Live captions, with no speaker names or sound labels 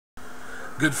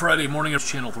Good Friday morning at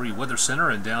Channel 3 Weather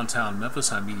Center in downtown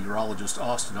Memphis. I'm meteorologist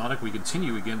Austen Onek. We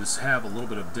continue again to have a little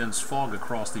bit of dense fog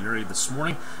across the area this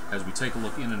morning. As we take a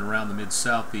look in and around the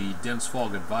Mid-South, the dense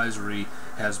fog advisory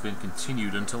has been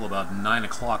continued until about 9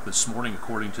 o'clock this morning,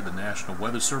 according to the National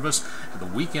Weather Service. The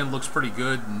weekend looks pretty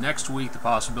good. Next week, the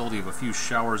possibility of a few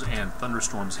showers and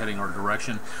thunderstorms heading our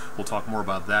direction. We'll talk more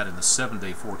about that in the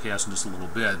 7-day forecast in just a little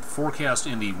bit. Forecast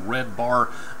in the red bar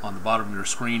on the bottom of your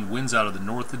screen. Winds out of the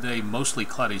north today, mostly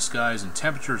cloudy skies, and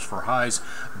temperatures for highs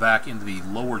back into the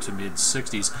lower to mid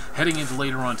 60s. Heading into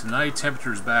later on tonight,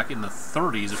 temperatures back in the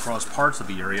 30s across parts of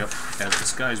the area as the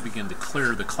skies begin to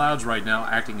clear. The clouds right now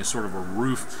acting as sort of a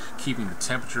roof, keeping the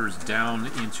temperatures down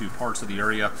into parts of the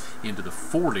area into the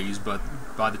 40s, but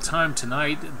by the time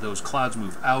tonight those clouds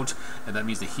move out, and that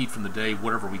means the heat from the day,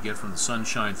 whatever we get from the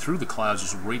sunshine through the clouds,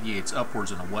 just radiates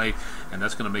upwards and away, and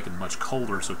that's going to make it much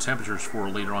colder. So temperatures for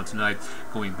later on tonight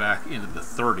going back into the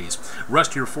 30s.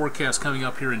 Rest of your forecast coming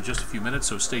up here in just a few minutes,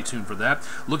 so stay tuned for that.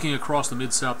 Looking across the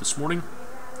Mid-South this morning,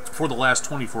 for the last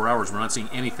 24 hours, we're not seeing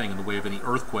anything in the way of any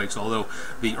earthquakes, although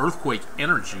the earthquake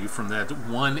energy from that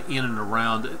one in and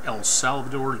around El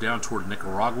Salvador down toward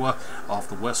Nicaragua off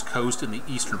the west coast in the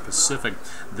eastern Pacific,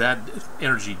 that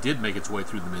energy did make its way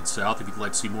through the Mid-South. If you'd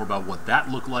like to see more about what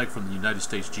that looked like from the United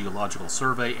States Geological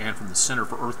Survey and from the Center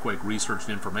for Earthquake Research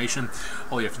and Information,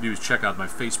 all you have to do is check out my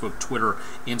Facebook, Twitter,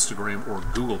 Instagram, or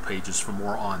Google pages for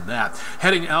more on that.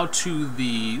 Heading out to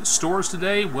the stores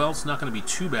today, well, it's not going to be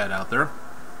too bad out there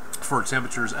for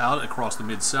temperatures out across the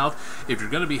Mid-South. If you're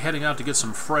going to be heading out to get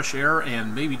some fresh air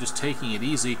and maybe just taking it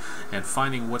easy and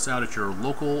finding what's out at your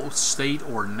local, state,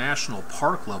 or national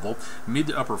park level, mid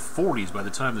to upper 40s by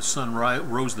the time the sun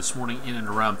rose this morning in and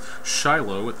around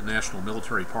Shiloh at the National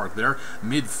Military Park there.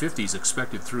 Mid 50s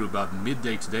expected through about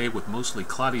midday today with mostly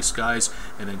cloudy skies,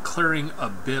 and then clearing a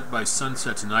bit by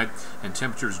sunset tonight and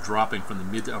temperatures dropping from the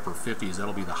mid to upper 50s.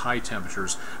 That'll be the high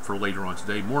temperatures for later on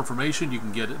today. More information, you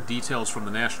can get details from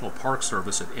the National Park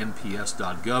Service at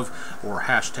nps.gov or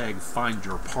hashtag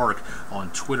FindYourPark on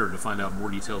Twitter to find out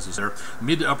more details there.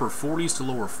 Mid to upper 40s to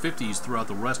lower 50s throughout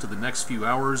the rest of the next few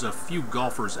hours. A few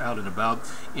golfers out and about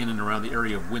in and around the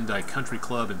area of Windeye Country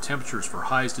Club, and temperatures for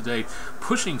highs today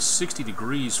pushing 60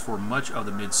 degrees for much of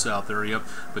the Mid-South area,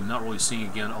 but not really seeing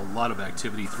again a lot of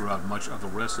activity throughout much of the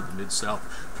rest of the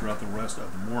Mid-South throughout the rest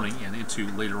of the morning and into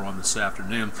later on this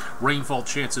afternoon. Rainfall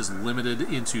chances limited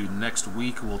into next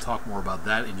week. We'll talk more about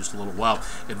that in just a little while.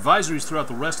 Advisories throughout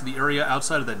the rest of the area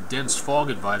outside of that dense fog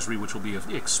advisory, which will be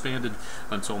expanded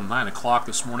until 9 o'clock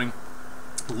this morning.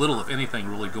 Little, if anything,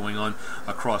 really going on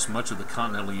across much of the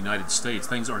continental United States.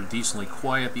 Things are decently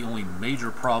quiet. The only major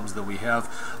problems that we have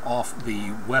off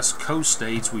the west coast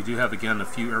states, we do have again a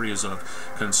few areas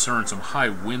of concern, some high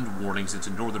wind warnings into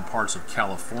northern parts of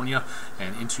California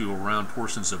and into around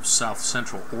portions of south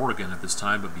central Oregon at this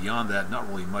time, but beyond that, not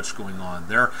really much going on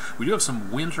there. We do have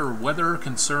some winter weather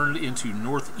concerned into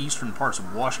northeastern parts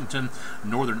of Washington,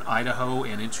 northern Idaho,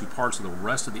 and into parts of the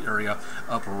rest of the area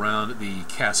up around the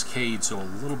Cascades, so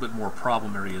a little bit more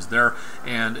problem areas there,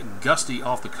 and gusty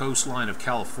off the coastline of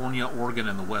California, Oregon,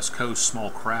 and the west coast.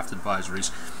 Small craft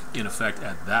advisories in effect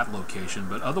at that location,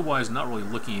 but otherwise not really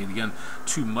looking at, again,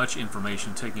 too much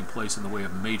information taking place in the way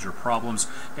of major problems.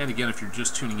 And again, if you're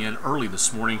just tuning in early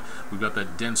this morning, we've got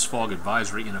that dense fog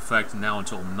advisory in effect now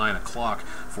until 9 o'clock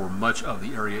for much of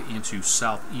the area into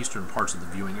southeastern parts of the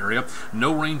viewing area.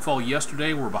 No rainfall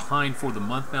yesterday. We're behind for the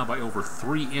month now by over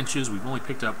 3 inches. We've only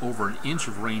picked up over an inch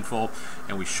of rainfall,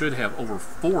 and we should have over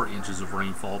 4 inches of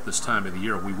rainfall at this time of the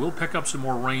year. We will pick up some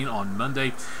more rain on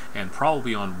Monday and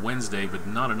probably on Wednesday, but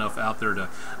not enough out there to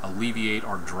alleviate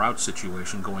our drought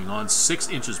situation going on. 6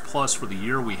 inches plus for the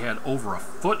year. We had over a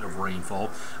foot of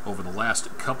rainfall over the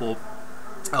last couple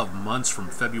of months from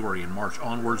February and March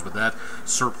onwards, but that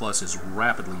surplus is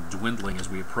rapidly dwindling as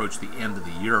we approach the end of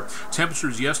the year.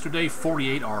 Temperatures yesterday,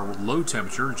 48, our low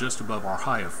temperature just above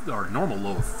our normal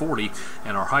low of 40,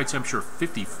 and our high temperature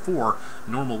 54.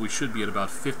 Normal we should be at about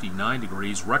 59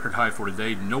 degrees. Record high for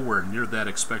today, nowhere near that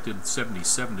expected,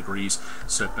 77 degrees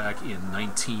set back in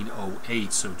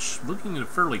 1908. So looking at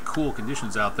fairly cool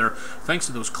conditions out there thanks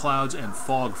to those clouds and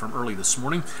fog from early this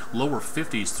morning. Lower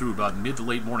 50s through about mid to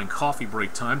late morning coffee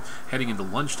break time. Heading into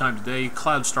lunchtime today,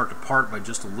 clouds start to part by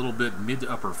just a little bit, mid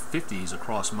to upper 50s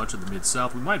across much of the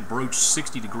Mid-South. We might broach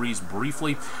 60 degrees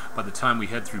briefly by the time we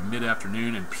head through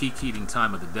mid-afternoon and peak heating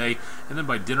time of the day, and then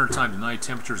by dinner time tonight,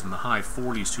 temperatures in the high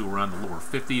 40s to around the lower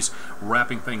 50s,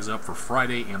 wrapping things up for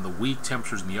Friday and the week,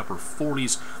 temperatures in the upper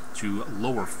 40s to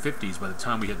lower 50s by the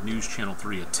time we hit News Channel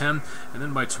 3 at 10, and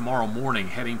then by tomorrow morning,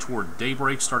 heading toward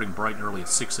daybreak, starting bright and early at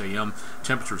 6 a.m.,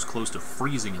 temperatures close to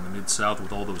freezing in the Mid-South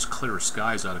with all those clear skies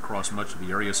skies out across much of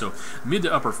the area. So mid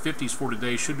to upper 50s for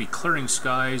today. Should be clearing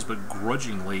skies, but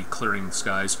grudgingly clearing the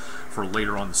skies for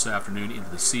later on this afternoon into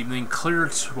this evening. Clear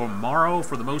tomorrow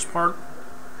for the most part,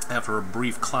 after a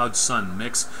brief cloud-sun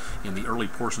mix in the early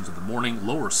portions of the morning.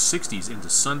 Lower 60s into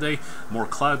Sunday. More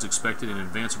clouds expected in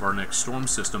advance of our next storm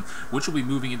system, which will be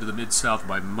moving into the mid-south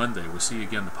by Monday. We see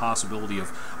again the possibility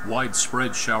of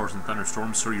widespread showers and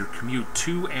thunderstorms, so your commute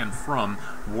to and from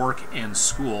work and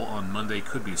school on Monday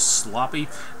could be sloppy.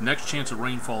 Next chance of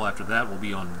rainfall after that will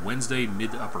be on Wednesday,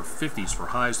 mid to upper 50s for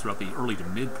highs throughout the early to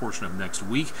mid portion of next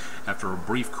week. After a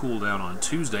brief cool down on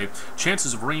Tuesday,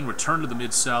 chances of rain return to the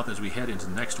mid-south as we head into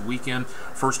next weekend.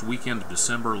 First weekend of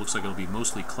December looks like it'll be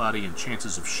mostly cloudy and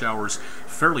chances of showers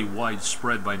fairly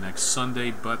widespread by next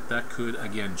Sunday, but that could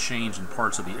again change in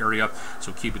parts of the area,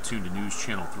 so keep it tuned to News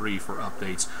Channel 3 for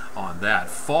updates on that.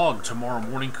 Fog tomorrow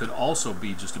morning could also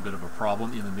be just a bit of a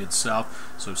problem in the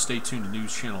mid-south, so stay tuned to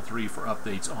News Channel 3 for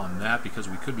updates on that, because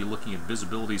we could be looking at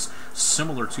visibilities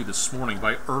similar to this morning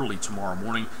by early tomorrow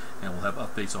morning, and we'll have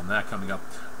updates on that coming up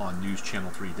on News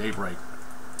Channel 3 Daybreak.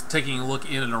 Taking a look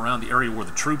in and around the area where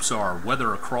the troops are,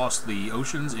 weather across the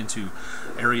oceans into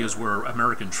areas where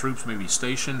American troops may be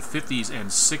stationed. 50s and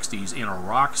 60s in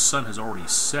Iraq. Sun has already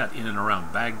set in and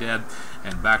around Baghdad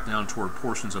and back down toward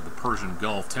portions of the Persian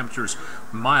Gulf. Temperatures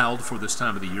mild for this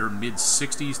time of the year,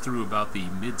 mid-60s through about the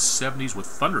mid-70s, with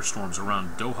thunderstorms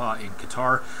around Doha in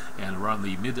Qatar, and around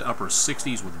the mid to upper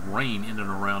 60s with rain in and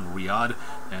around Riyadh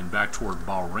and back toward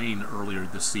Bahrain earlier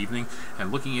this evening.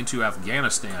 And looking into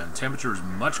Afghanistan, temperatures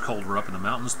much colder up in the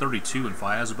mountains, 32 in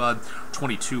Faizabad,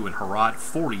 22 in Herat,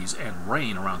 40s and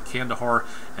rain around Kandahar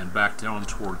and back down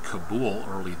toward Kabul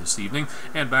early this evening,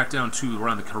 and back down to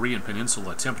around the Korean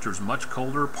Peninsula. Temperatures much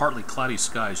colder, partly cloudy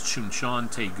skies, Chungcheon,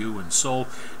 Daegu, and Seoul,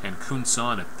 and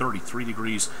Kunsan at 33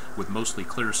 degrees with mostly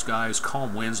clear skies,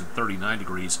 calm winds at 39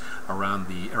 degrees around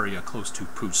the area close to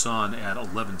Busan at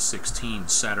 11:16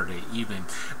 Saturday evening.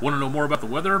 Want to know more about the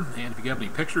weather? And if you have any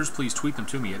pictures, please tweet them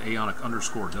to me at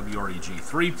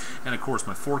 @Aonic_WREG3. And of course,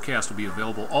 my forecast will be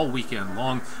available all weekend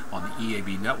long on the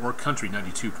EAB network, Country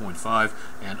 92.5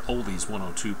 and Oldies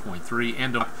 102.3,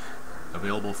 and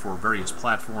available for various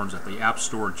platforms at the App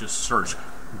Store. Just search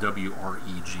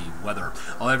WREG Weather.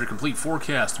 I'll have your complete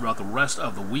forecast throughout the rest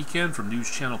of the weekend from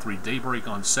News Channel 3 Daybreak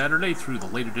on Saturday through the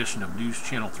late edition of News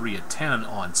Channel 3 at 10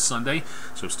 on Sunday,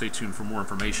 so stay tuned for more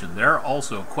information there.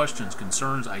 Also, questions,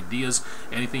 concerns, ideas,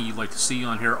 anything you'd like to see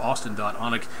on here,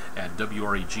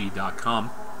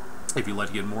 Austen.Onek@WREG.com. If you'd like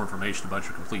to get more information about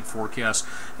your complete forecast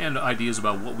and ideas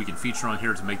about what we can feature on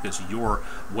here to make this your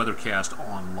weathercast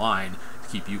online, to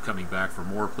keep you coming back for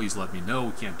more, please let me know.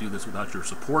 We can't do this without your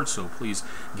support, so please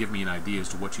give me an idea as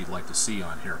to what you'd like to see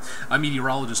on here. I'm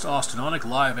meteorologist Austen Onek,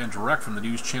 live and direct from the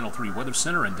News Channel 3 Weather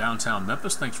Center in downtown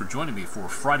Memphis. Thanks for joining me for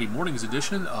Friday morning's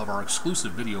edition of our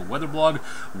exclusive video weather blog,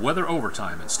 Weather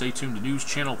Overtime, and stay tuned to News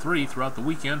Channel 3 throughout the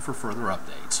weekend for further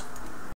updates.